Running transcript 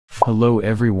Hello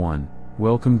everyone,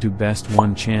 welcome to Best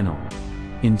One channel.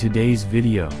 In today's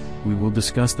video, we will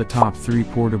discuss the top 3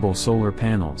 portable solar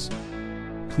panels.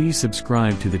 Please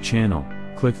subscribe to the channel,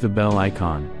 click the bell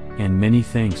icon, and many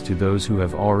thanks to those who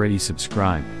have already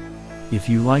subscribed. If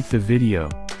you like the video,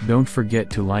 don't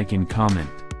forget to like and comment.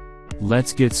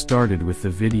 Let's get started with the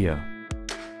video.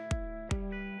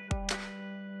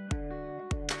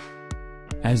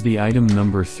 As the item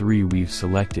number 3 we've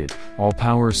selected,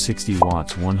 all-power 60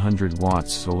 watts 100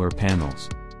 watts solar panels.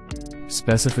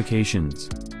 Specifications.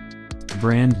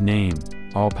 Brand name,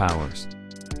 All Powers.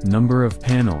 Number of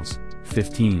panels,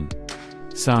 15.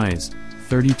 Size,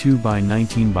 32 by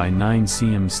 19 by 9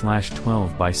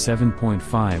 cm/12 by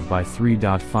 7.5 by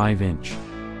 3.5 inch.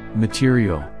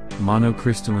 Material,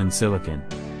 monocrystalline silicon.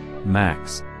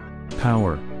 Max.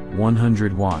 Power,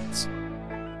 100 watts.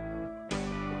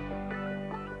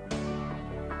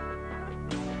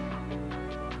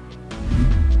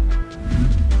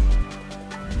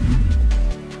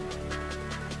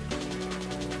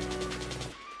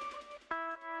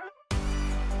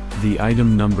 The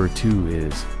item number 2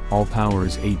 is, All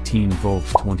Powers 18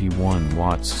 volts 21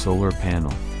 watts solar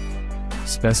panel.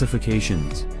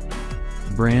 Specifications.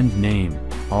 Brand name,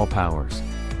 All Powers.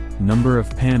 Number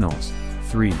of panels,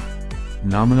 3.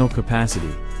 Nominal capacity,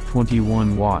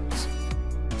 21 watts.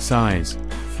 Size,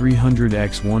 300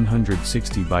 x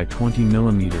 160 by 20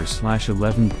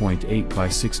 mm/11.8 by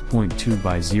 6.2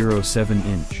 by 0.7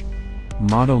 inch.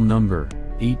 Model number,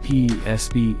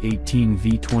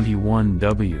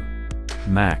 ASUS18V21W.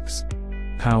 Max.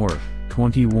 Power,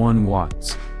 21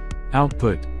 watts.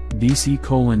 Output,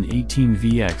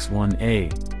 DC:18VX1A,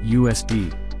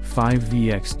 USB,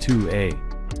 5VX2A.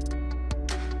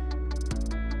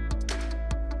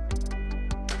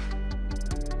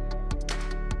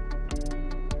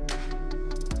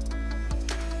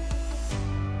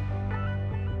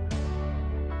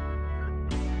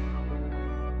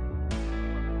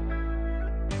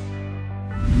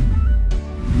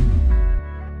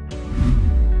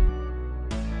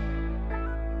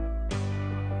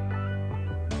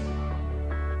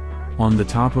 On the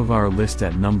top of our list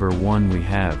at number 1 we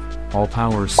have, All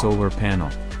Powers solar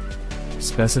panel.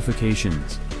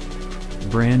 Specifications.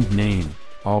 Brand name,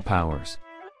 All Powers.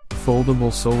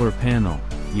 Foldable solar panel,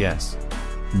 yes.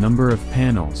 Number of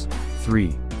panels,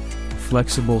 3.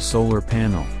 Flexible solar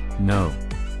panel, no.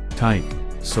 Type,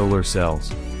 solar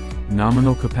cells.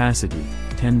 Nominal capacity,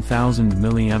 10,000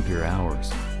 mAh.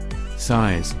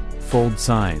 Size, fold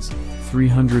size,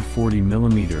 340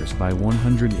 mm by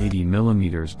 180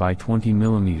 mm by 20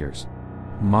 mm.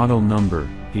 Model number,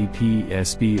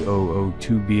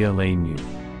 APSB002BLAMU.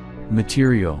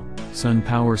 Material, sun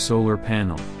power solar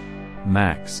panel.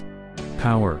 Max.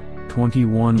 Power,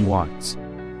 21 watts.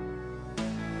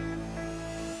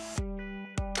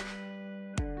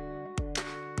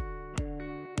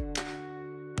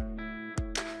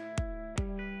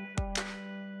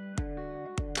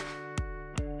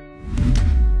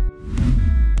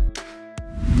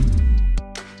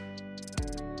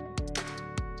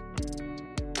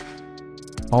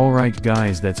 Alright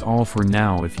guys, that's all for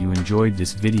now. If you enjoyed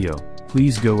this video,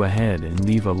 please go ahead and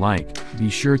leave a like. Be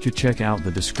sure to check out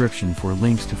the description for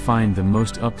links to find the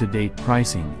most up-to-date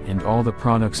pricing and all the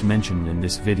products mentioned in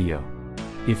this video.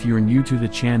 If you're new to the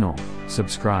channel,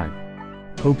 subscribe.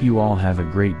 Hope you all have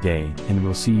a great day and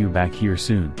we'll see you back here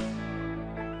soon.